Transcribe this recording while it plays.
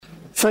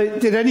So,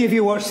 did any of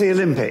you watch the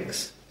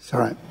Olympics? It's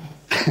all right.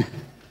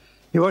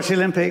 You watch the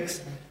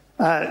Olympics?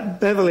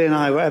 Beverly and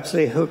I were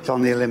absolutely hooked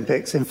on the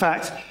Olympics. In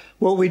fact,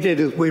 what we did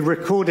is we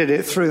recorded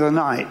it through the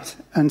night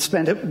and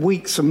spent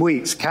weeks and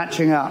weeks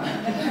catching up,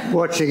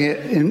 watching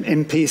it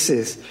in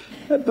pieces.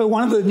 But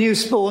one of the new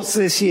sports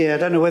this year, I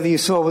don't know whether you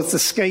saw, was the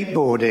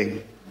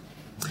skateboarding.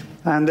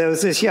 And there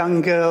was this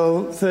young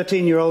girl,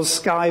 13-year-old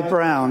Sky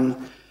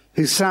Brown,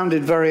 who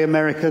sounded very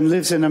American,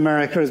 lives in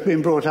America, has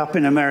been brought up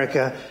in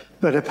America,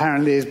 but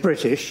apparently is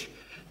British.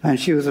 And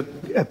she was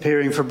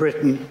appearing for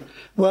Britain.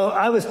 Well,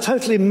 I was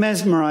totally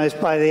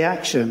mesmerized by the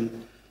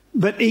action,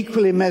 but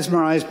equally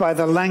mesmerized by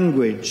the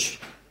language.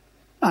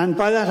 And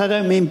by that I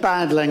don't mean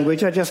bad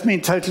language, I just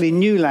mean totally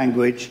new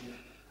language.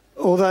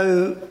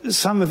 Although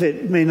some of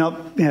it may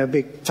not,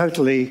 be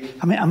totally...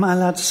 I mean, am I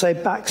allowed to say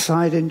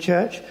backside in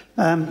church?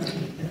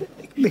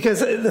 Because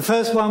the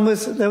first one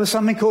there was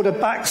something called a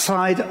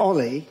backside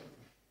ollie.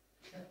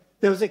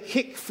 There was a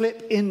kick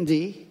flip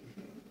indie,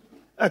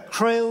 a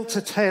cradle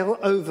to tail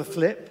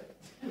overflip.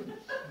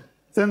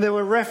 Then there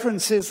were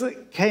references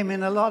that came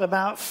in a lot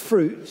about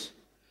fruit.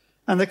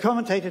 And the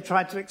commentator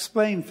tried to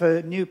explain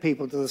for new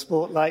people to the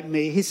sport like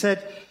me. He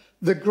said,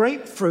 the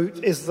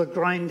grapefruit is the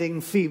grinding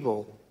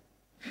feeble,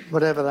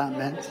 whatever that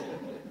meant.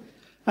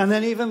 And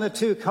then even the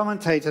two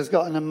commentators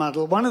got in a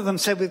muddle. One of them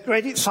said with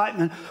great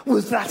excitement,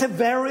 was that a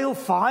Varial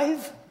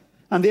 5?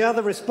 And the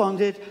other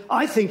responded,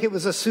 I think it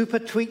was a super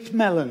tweaked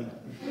melon.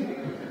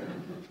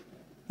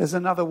 There's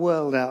another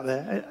world out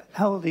there.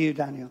 How old are you,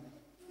 Daniel?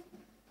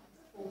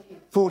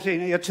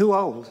 14. You're too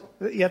old.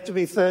 You have to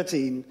be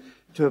 13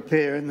 to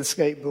appear in the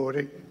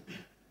skateboarding.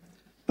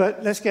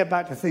 But let's get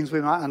back to things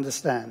we might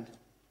understand.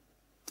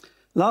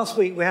 Last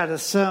week we had a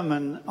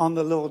sermon on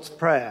the Lord's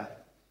Prayer.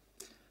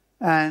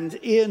 And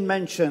Ian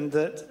mentioned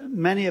that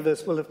many of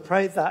us will have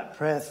prayed that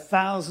prayer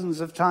thousands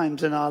of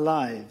times in our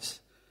lives.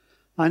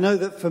 I know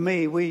that for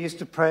me, we used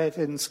to pray it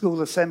in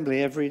school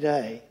assembly every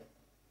day.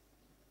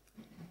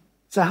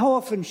 So how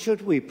often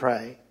should we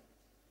pray?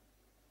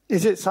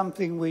 Is it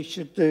something we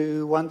should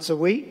do once a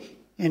week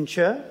in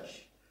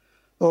church?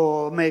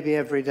 Or maybe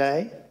every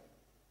day?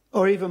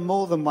 Or even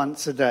more than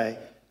once a day?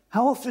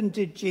 How often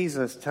did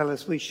Jesus tell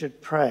us we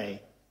should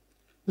pray?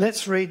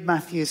 Let's read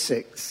Matthew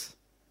 6.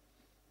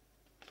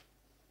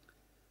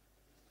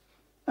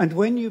 And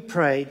when you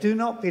pray, do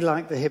not be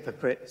like the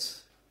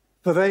hypocrites,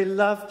 for they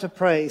love to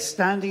pray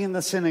standing in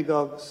the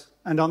synagogues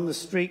and on the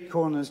street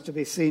corners to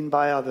be seen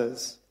by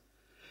others.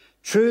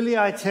 Truly,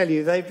 I tell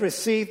you, they've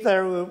received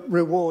their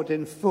reward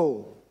in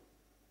full.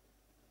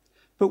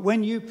 But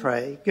when you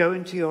pray, go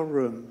into your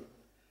room,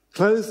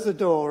 close the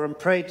door and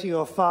pray to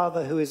your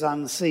Father who is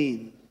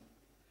unseen.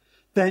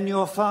 Then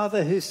your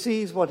Father who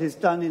sees what is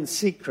done in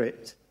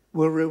secret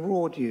will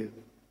reward you.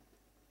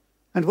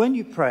 And when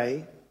you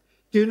pray,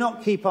 do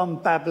not keep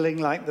on babbling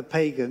like the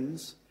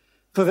pagans,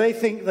 for they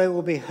think they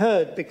will be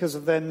heard because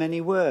of their many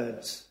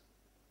words.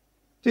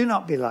 Do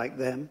not be like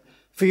them,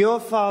 for your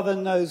Father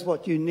knows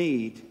what you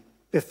need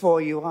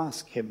before you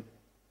ask him.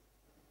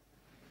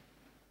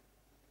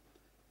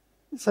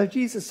 So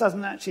Jesus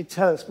doesn't actually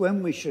tell us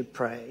when we should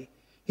pray.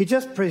 He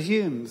just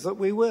presumes that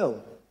we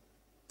will.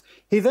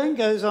 He then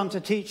goes on to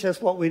teach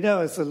us what we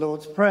know as the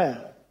Lord's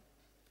Prayer.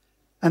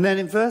 And then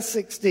in verse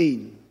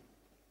 16,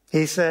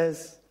 he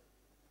says,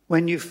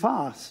 when you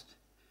fast,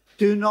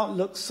 do not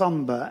look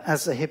somber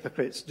as the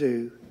hypocrites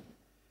do,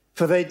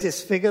 for they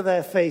disfigure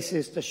their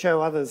faces to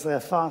show others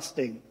they're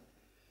fasting.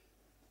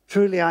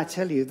 Truly, I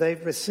tell you,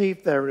 they've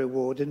received their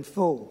reward in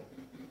full.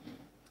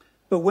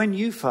 But when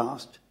you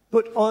fast,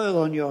 put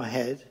oil on your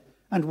head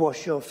and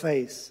wash your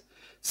face,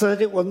 so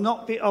that it will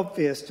not be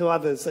obvious to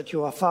others that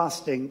you are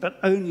fasting, but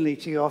only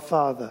to your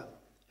Father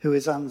who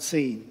is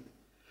unseen.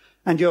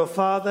 And your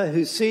Father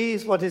who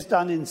sees what is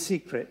done in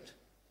secret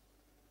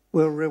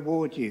will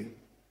reward you.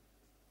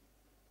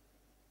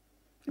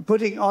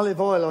 Putting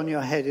olive oil on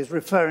your head is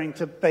referring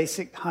to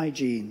basic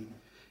hygiene.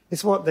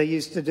 It's what they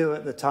used to do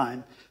at the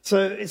time. So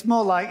it's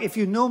more like if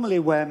you normally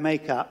wear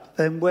makeup,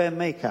 then wear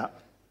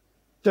makeup.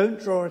 Don't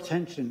draw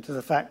attention to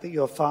the fact that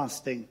you're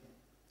fasting.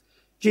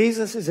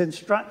 Jesus is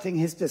instructing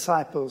his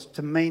disciples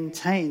to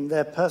maintain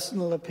their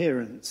personal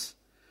appearance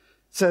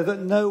so that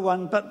no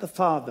one but the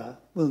Father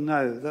will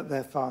know that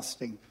they're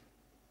fasting.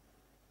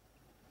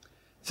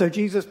 So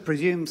Jesus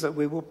presumes that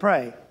we will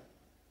pray,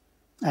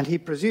 and he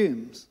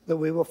presumes that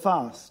we will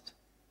fast.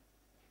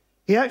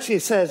 He actually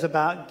says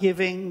about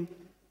giving,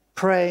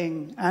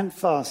 praying, and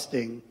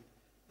fasting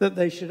that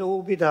they should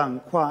all be done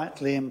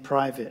quietly in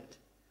private.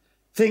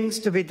 Things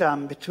to be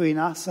done between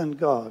us and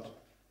God,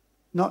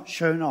 not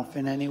shown off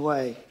in any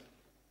way.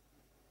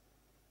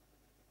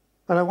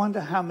 But I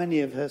wonder how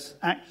many of us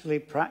actually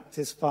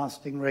practice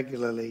fasting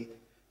regularly,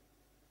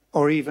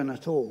 or even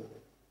at all.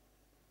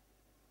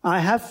 I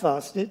have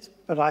fasted,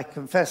 but I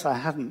confess I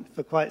haven't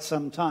for quite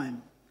some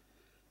time.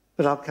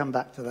 But I'll come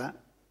back to that.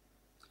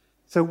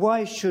 So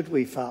why should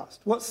we fast?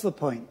 What's the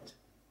point?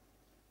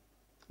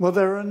 Well,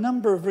 there are a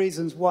number of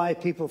reasons why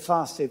people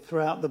fasted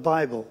throughout the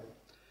Bible.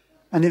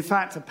 And in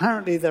fact,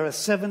 apparently there are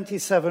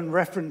 77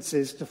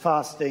 references to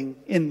fasting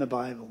in the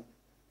Bible.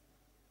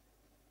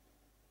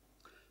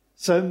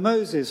 So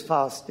Moses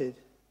fasted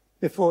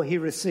before he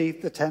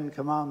received the 10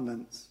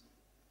 Commandments.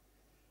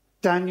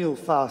 Daniel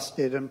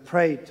fasted and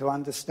prayed to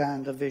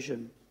understand a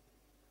vision.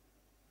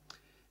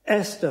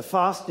 Esther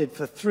fasted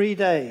for 3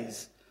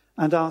 days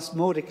and asked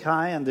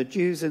Mordecai and the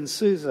Jews in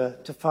Susa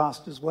to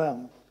fast as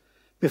well,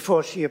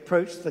 before she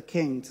approached the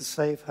king to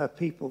save her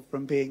people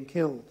from being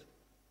killed.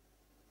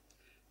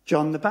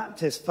 John the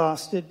Baptist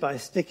fasted by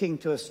sticking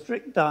to a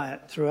strict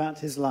diet throughout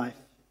his life.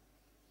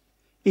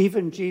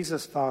 Even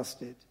Jesus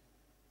fasted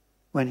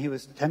when he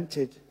was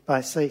tempted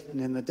by Satan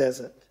in the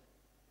desert.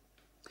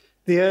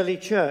 The early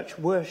church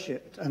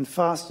worshipped and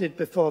fasted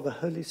before the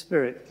Holy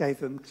Spirit gave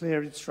them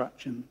clear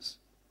instructions.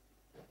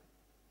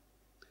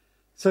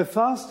 So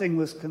fasting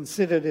was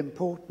considered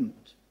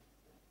important.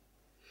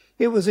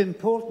 It was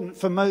important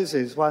for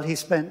Moses while he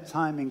spent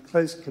time in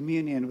close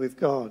communion with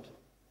God.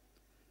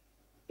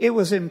 It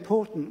was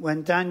important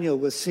when Daniel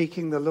was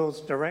seeking the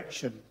Lord's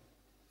direction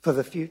for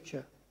the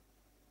future.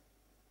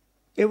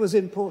 It was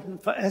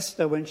important for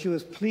Esther when she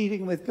was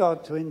pleading with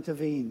God to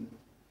intervene.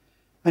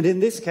 And in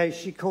this case,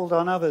 she called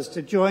on others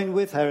to join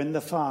with her in the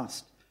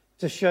fast,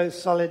 to show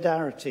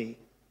solidarity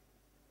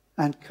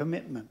and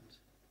commitment.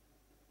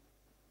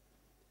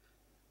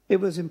 It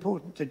was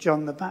important to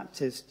John the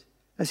Baptist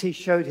as he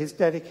showed his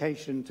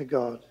dedication to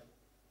God.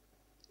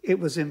 It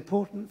was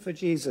important for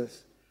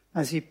Jesus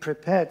as he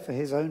prepared for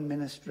his own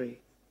ministry.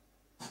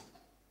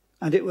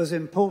 And it was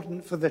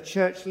important for the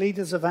church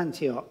leaders of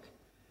Antioch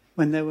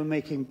when they were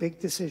making big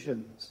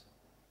decisions.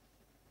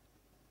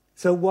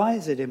 So why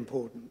is it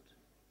important?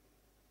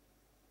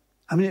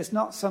 I mean, it's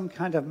not some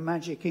kind of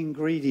magic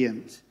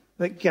ingredient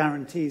that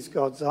guarantees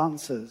God's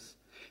answers.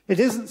 It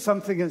isn't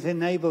something that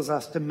enables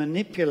us to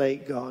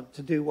manipulate God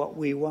to do what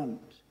we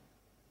want.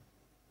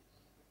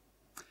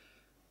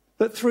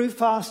 But through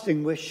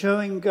fasting, we're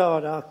showing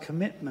God our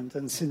commitment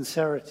and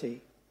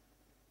sincerity.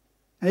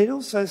 And it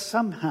also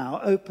somehow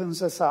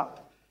opens us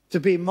up to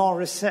be more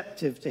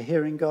receptive to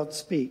hearing God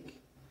speak.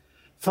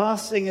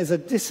 Fasting is a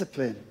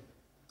discipline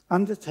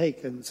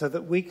undertaken so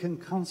that we can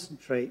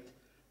concentrate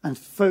and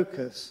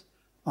focus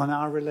on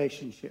our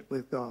relationship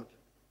with God.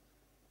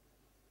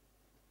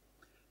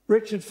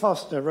 Richard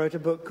Foster wrote a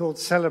book called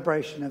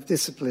Celebration of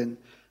Discipline,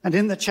 and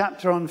in the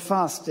chapter on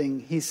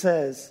fasting, he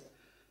says,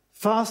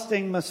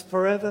 fasting must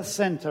forever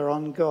center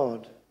on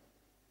God.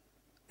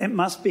 It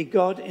must be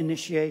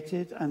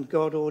God-initiated and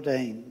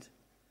God-ordained.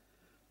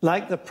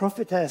 Like the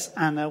prophetess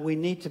Anna, we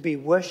need to be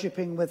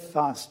worshipping with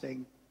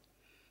fasting.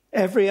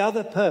 Every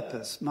other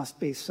purpose must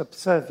be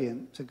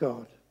subservient to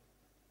God.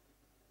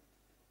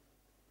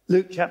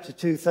 Luke chapter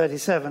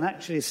 2:37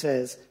 actually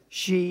says,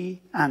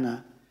 she,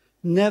 Anna,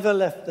 never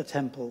left the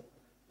temple,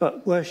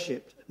 but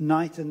worshipped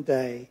night and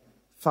day,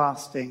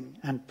 fasting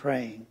and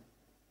praying.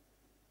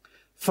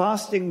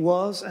 Fasting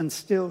was and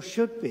still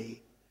should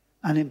be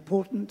an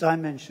important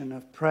dimension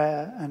of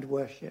prayer and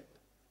worship.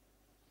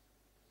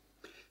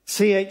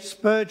 C.H.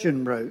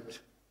 Spurgeon wrote,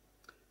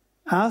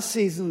 our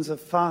seasons of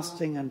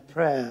fasting and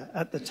prayer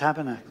at the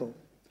tabernacle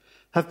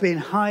have been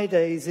high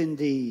days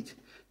indeed.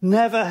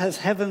 Never has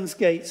heaven's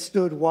gate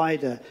stood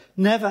wider.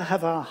 Never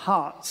have our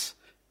hearts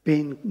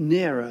been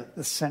nearer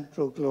the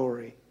central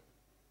glory.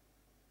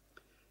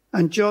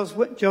 And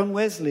John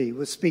Wesley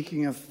was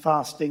speaking of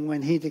fasting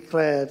when he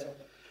declared,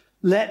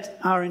 let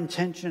our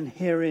intention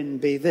herein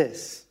be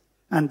this,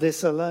 and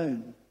this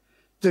alone,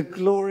 to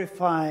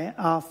glorify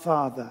our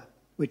Father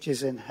which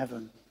is in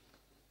heaven.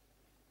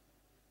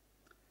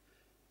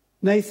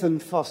 Nathan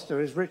Foster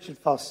is Richard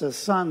Foster's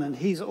son, and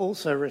he's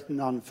also written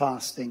on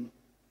fasting.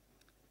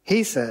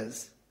 He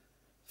says,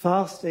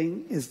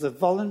 fasting is the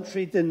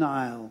voluntary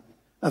denial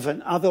of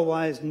an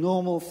otherwise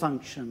normal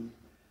function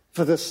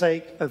for the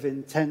sake of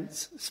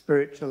intense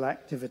spiritual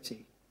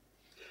activity.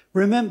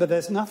 Remember,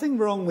 there's nothing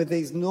wrong with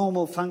these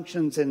normal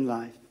functions in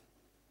life.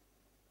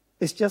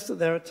 It's just that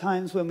there are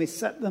times when we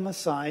set them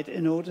aside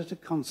in order to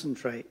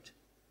concentrate.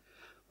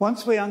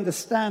 Once we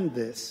understand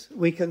this,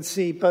 we can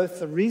see both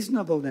the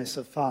reasonableness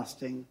of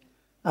fasting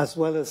as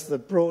well as the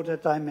broader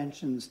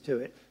dimensions to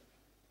it.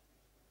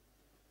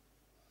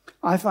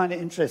 I find it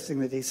interesting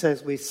that he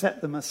says we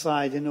set them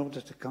aside in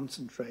order to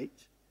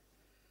concentrate,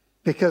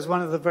 because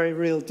one of the very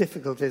real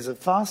difficulties of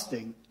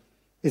fasting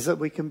is that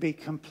we can be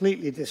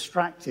completely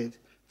distracted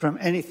from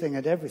anything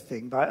and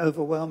everything by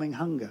overwhelming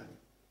hunger.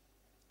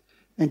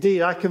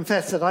 Indeed, I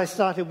confess that I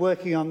started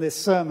working on this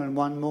sermon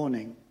one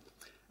morning,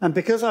 and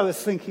because I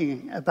was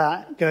thinking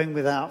about going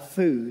without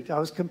food, I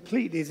was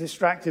completely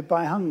distracted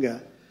by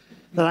hunger,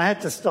 that I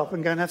had to stop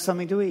and go and have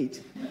something to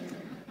eat,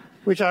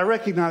 which I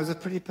recognize as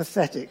pretty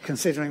pathetic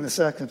considering the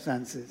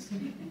circumstances.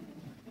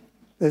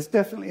 There's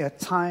definitely a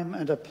time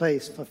and a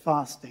place for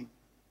fasting.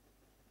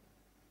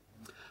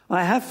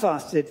 I have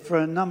fasted for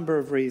a number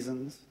of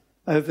reasons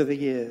over the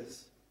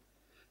years.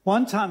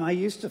 One time I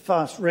used to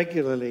fast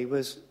regularly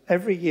was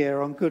every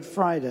year on Good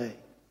Friday.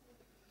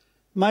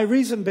 My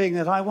reason being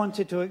that I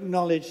wanted to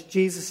acknowledge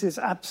Jesus'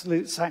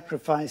 absolute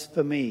sacrifice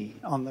for me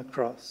on the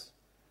cross.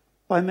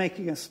 by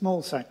making a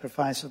small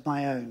sacrifice of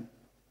my own.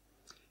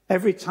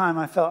 Every time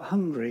I felt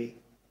hungry,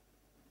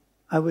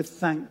 I would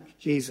thank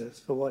Jesus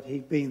for what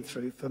he'd been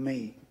through for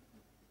me.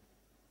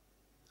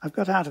 I've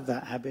got out of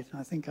that habit.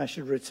 I think I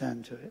should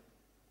return to it.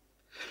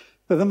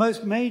 But the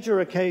most major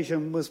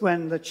occasion was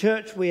when the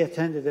church we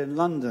attended in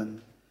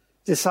London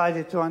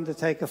decided to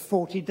undertake a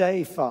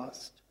 40-day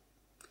fast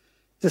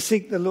to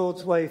seek the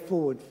Lord's way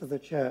forward for the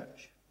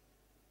church.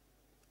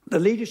 The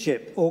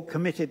leadership all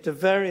committed to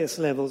various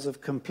levels of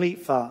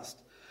complete fast.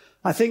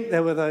 I think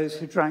there were those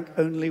who drank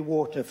only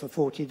water for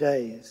 40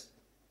 days.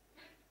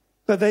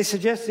 But they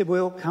suggested we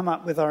all come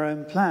up with our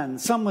own plan.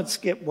 Some would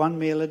skip one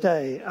meal a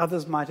day.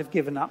 Others might have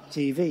given up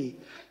TV.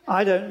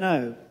 I don't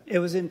know. It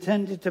was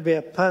intended to be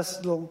a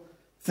personal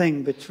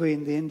thing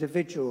between the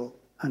individual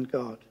and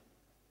God.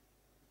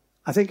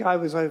 I think I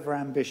was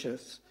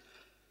overambitious.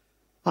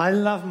 I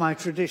love my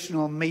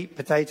traditional meat,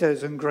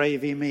 potatoes and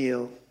gravy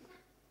meal.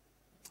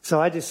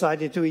 So I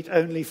decided to eat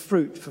only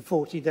fruit for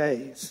 40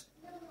 days.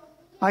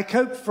 I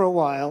coped for a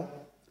while,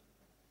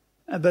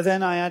 but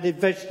then I added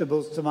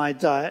vegetables to my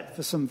diet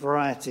for some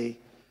variety.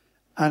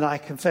 And I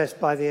confess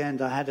by the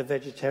end I had a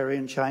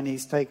vegetarian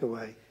Chinese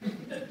takeaway.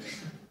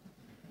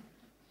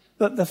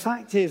 But the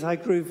fact is I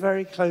grew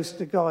very close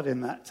to God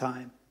in that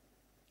time.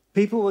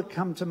 People would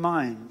come to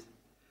mind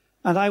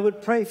and I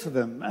would pray for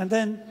them. And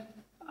then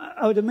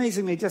I would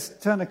amazingly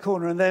just turn a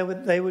corner and there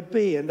they would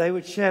be, and they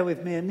would share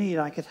with me a need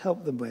I could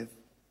help them with.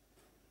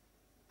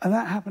 And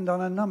that happened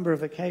on a number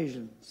of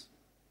occasions.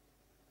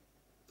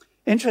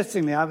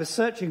 Interestingly, I was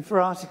searching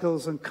for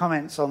articles and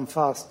comments on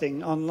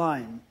fasting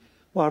online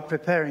while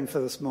preparing for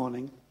this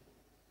morning.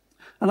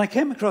 And I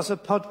came across a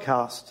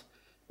podcast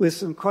with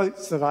some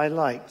quotes that I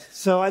liked.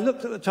 So I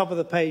looked at the top of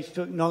the page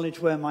to acknowledge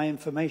where my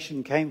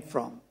information came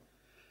from.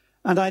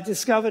 And I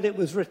discovered it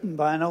was written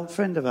by an old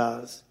friend of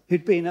ours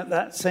who'd been at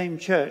that same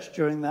church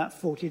during that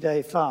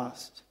 40-day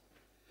fast.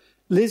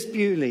 Liz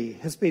Bewley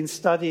has been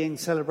studying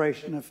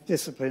Celebration of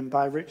Discipline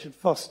by Richard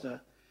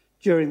Foster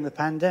during the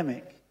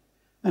pandemic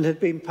and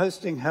had been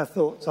posting her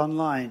thoughts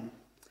online.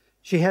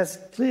 She has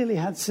clearly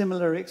had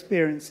similar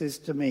experiences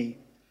to me.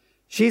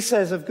 She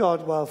says of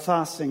God while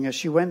fasting as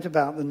she went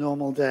about the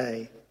normal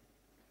day,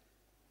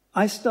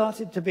 I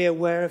started to be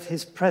aware of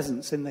his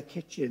presence in the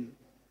kitchen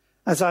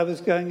as I was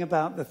going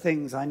about the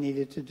things I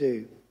needed to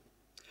do.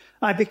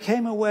 I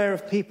became aware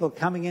of people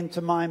coming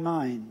into my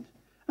mind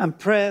and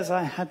prayers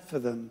I had for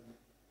them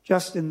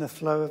just in the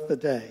flow of the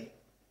day.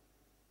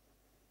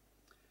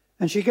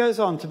 And she goes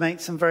on to make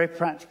some very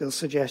practical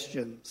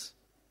suggestions.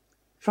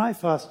 Try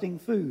fasting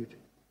food.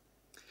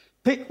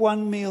 Pick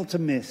one meal to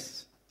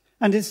miss,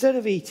 and instead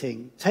of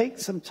eating, take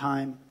some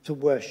time to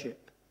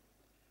worship.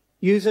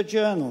 Use a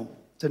journal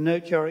to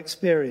note your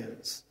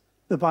experience,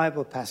 the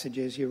Bible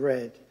passages you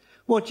read,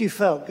 what you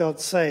felt God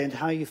say and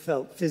how you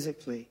felt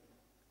physically.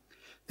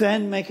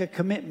 Then make a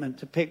commitment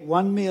to pick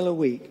one meal a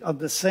week on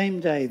the same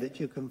day that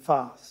you can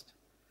fast,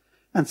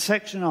 and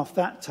section off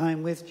that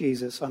time with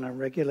Jesus on a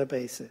regular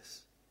basis.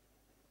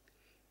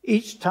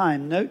 Each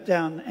time, note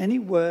down any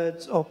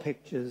words or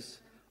pictures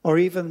or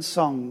even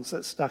songs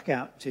that stuck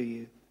out to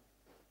you.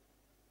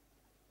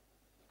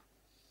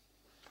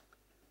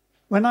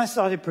 When I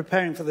started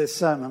preparing for this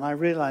sermon, I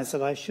realized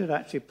that I should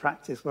actually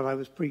practice what I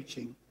was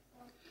preaching.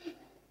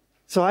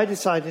 So I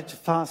decided to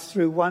fast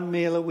through one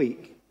meal a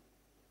week.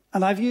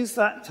 And I've used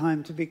that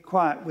time to be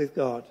quiet with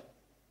God,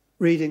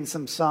 reading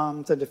some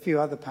Psalms and a few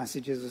other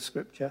passages of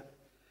Scripture,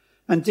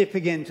 and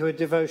dipping into a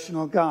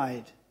devotional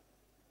guide.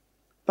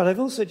 But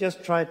I've also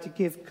just tried to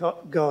give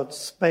God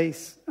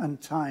space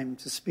and time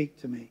to speak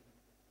to me.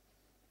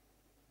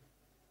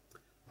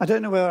 I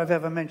don't know whether I've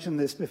ever mentioned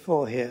this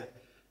before here,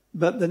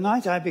 but the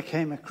night I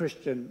became a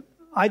Christian,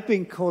 I'd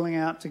been calling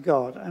out to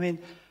God.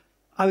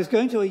 I was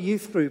going to a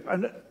youth group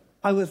and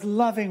I was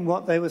loving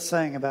what they were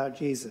saying about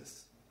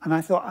Jesus. And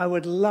I thought I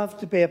would love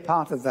to be a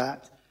part of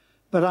that,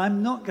 but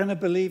I'm not going to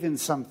believe in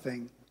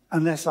something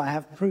unless I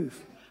have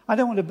proof. I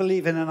don't want to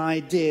believe in an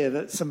idea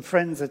that some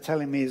friends are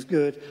telling me is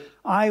good.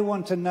 I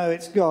want to know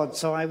it's God.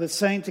 So I was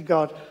saying to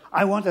God,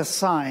 I want a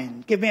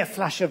sign. Give me a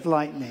flash of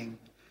lightning.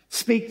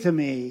 Speak to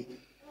me.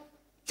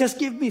 Just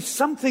give me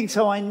something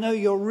so I know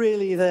you're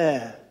really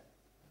there.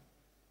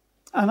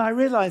 And I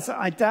realized that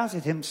I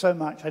doubted him so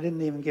much I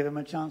didn't even give him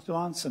a chance to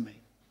answer me.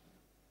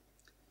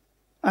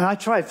 And I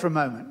tried for a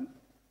moment.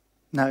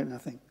 No,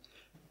 nothing.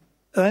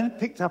 Then I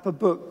picked up a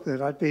book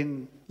that I'd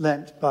been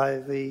lent by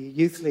the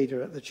youth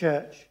leader at the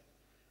church.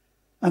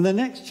 And the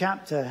next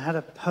chapter had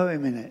a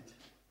poem in it.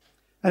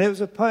 And it was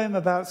a poem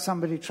about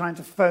somebody trying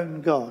to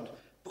phone God.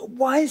 But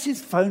why is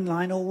his phone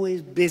line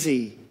always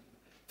busy?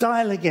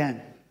 Dial again.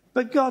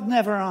 But God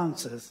never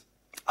answers.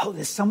 Oh,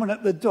 there's someone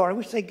at the door. I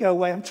wish they'd go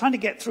away. I'm trying to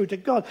get through to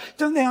God.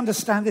 Don't they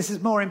understand this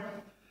is more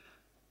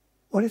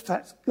What if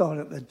that's God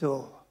at the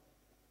door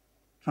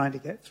trying to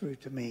get through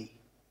to me?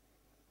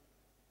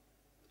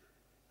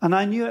 And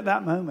I knew at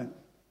that moment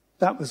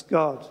that was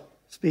God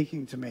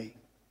speaking to me.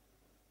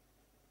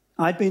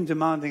 I'd been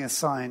demanding a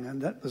sign,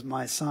 and that was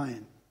my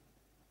sign.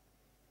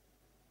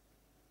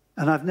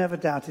 And I've never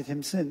doubted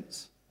him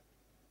since.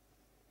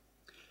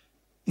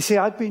 You see,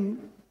 I've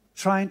been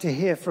trying to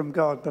hear from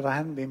God, but I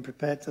haven't been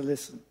prepared to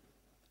listen.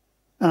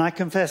 And I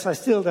confess I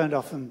still don't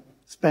often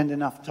spend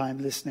enough time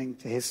listening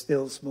to his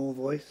still small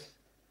voice.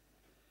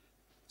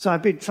 So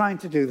I've been trying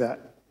to do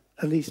that,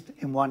 at least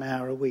in 1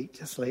 hour a week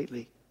just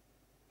lately.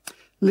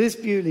 Liz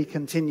Bewley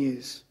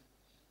continues.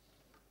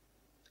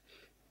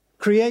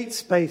 Create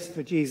space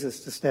for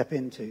Jesus to step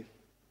into.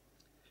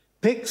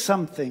 Pick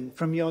something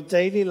from your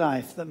daily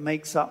life that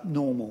makes up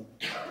normal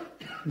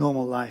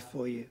life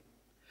for you.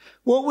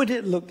 What would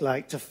it look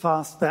like to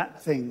fast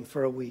that thing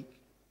for a week?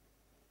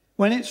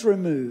 When it's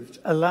removed,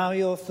 allow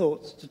your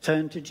thoughts to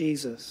turn to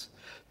Jesus.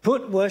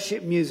 Put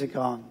worship music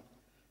on.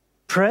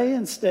 Pray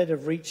instead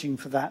of reaching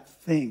for that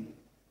thing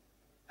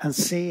and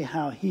see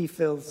how he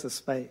fills the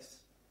space.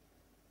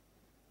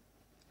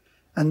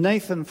 And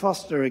Nathan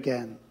Foster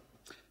again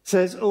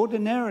says,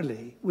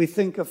 ordinarily we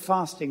think of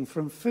fasting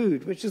from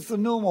food, which is the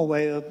normal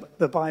way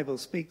the Bible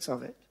speaks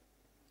of it.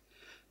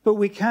 But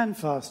we can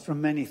fast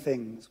from many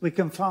things. We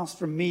can fast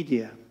from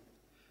media.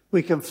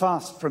 We can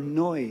fast from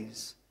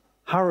noise,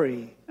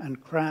 hurry,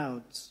 and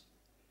crowds.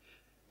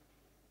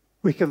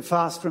 We can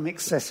fast from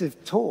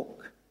excessive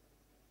talk.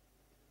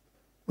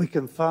 We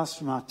can fast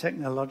from our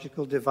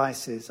technological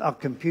devices, our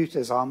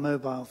computers, our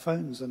mobile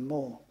phones, and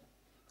more.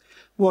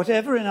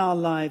 Whatever in our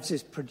lives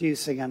is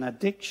producing an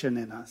addiction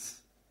in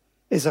us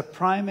is a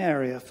prime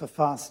area for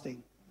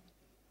fasting.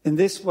 In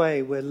this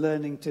way, we're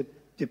learning to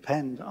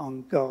depend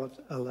on God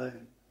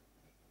alone.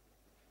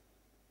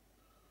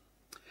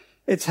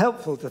 It's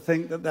helpful to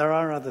think that there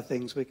are other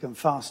things we can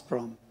fast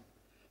from,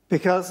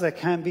 because there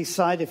can be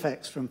side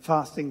effects from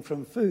fasting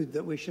from food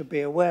that we should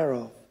be aware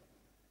of.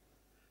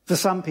 For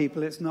some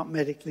people, it's not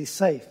medically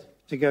safe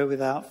to go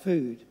without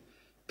food.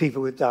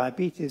 People with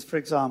diabetes, for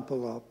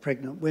example, or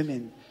pregnant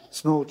women,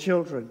 small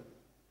children.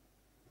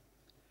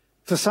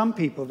 For some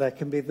people, there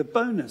can be the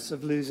bonus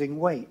of losing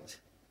weight.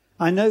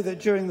 I know that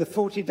during the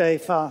 40-day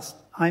fast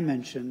I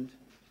mentioned,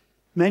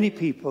 many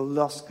people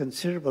lost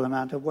considerable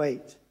amount of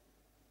weight.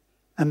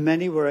 And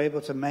many were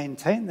able to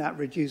maintain that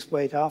reduced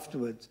weight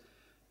afterwards.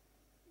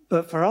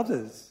 But for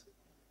others,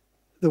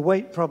 the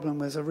weight problem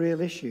was a real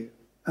issue.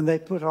 And they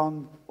put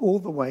on all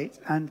the weight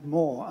and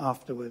more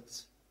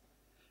afterwards.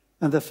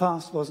 And the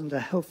fast wasn't a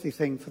healthy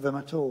thing for them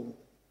at all.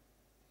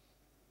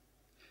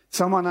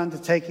 Someone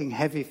undertaking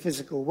heavy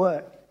physical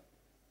work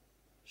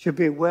should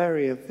be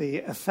wary of the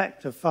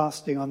effect of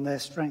fasting on their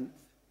strength.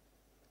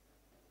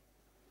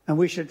 And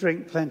we should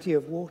drink plenty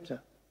of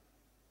water.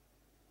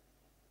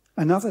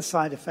 Another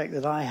side effect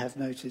that I have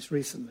noticed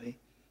recently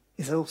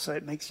is also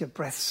it makes your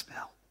breath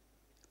smell.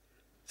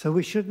 So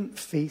we shouldn't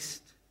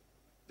feast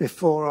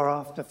before or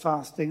after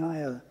fasting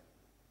either.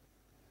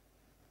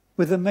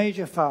 With a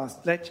major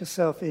fast, let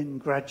yourself in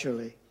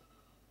gradually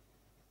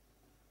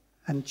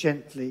and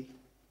gently.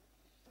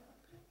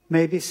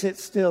 Maybe sit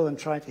still and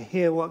try to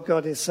hear what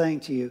God is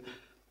saying to you.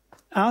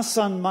 Our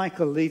son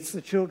Michael leads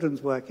the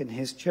children's work in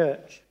his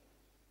church.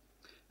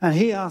 And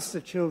he asks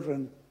the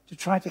children to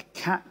try to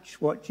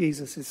catch what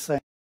Jesus is saying.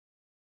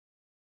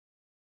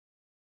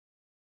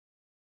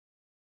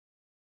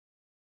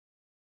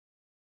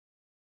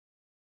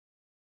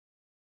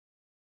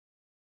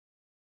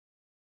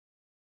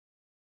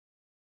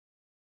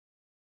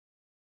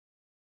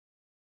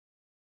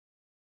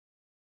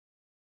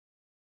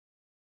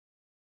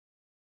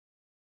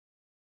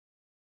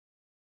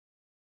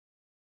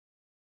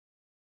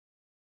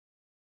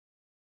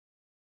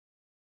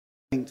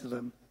 To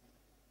them.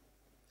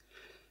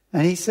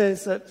 And he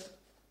says that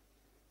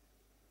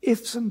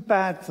if some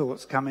bad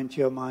thoughts come into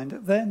your mind,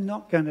 they're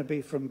not going to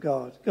be from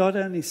God. God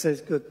only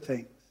says good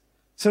things.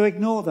 So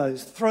ignore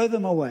those, throw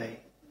them away.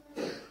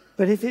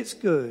 But if it's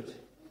good,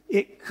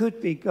 it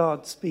could be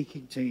God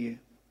speaking to you.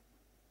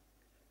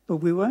 But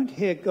we won't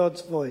hear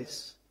God's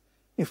voice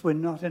if we're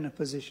not in a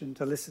position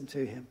to listen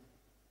to him.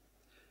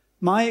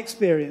 My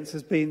experience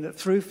has been that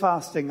through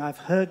fasting, I've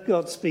heard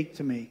God speak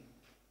to me,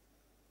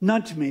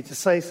 nudge me to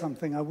say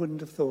something I wouldn't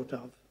have thought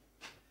of,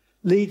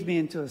 lead me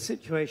into a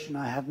situation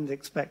I hadn't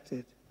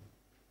expected.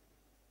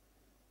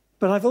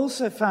 But I've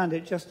also found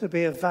it just to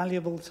be a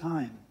valuable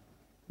time,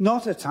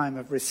 not a time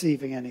of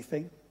receiving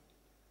anything,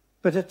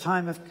 but a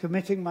time of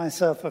committing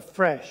myself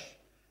afresh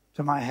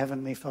to my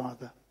Heavenly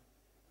Father.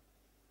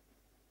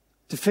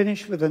 To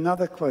finish with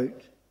another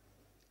quote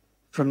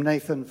from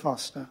Nathan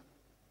Foster.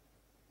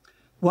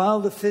 While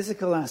the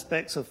physical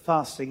aspects of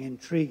fasting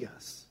intrigue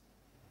us,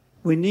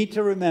 we need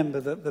to remember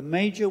that the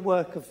major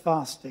work of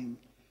fasting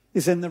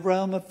is in the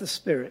realm of the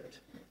Spirit.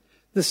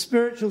 The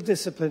spiritual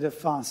discipline of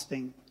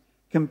fasting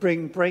can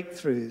bring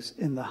breakthroughs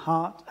in the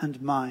heart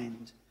and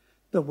mind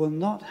that will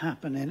not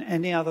happen in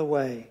any other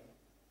way.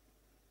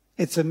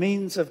 It's a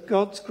means of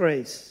God's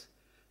grace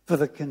for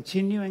the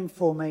continuing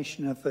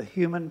formation of the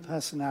human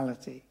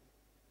personality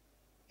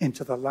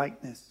into the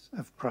likeness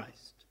of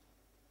Christ.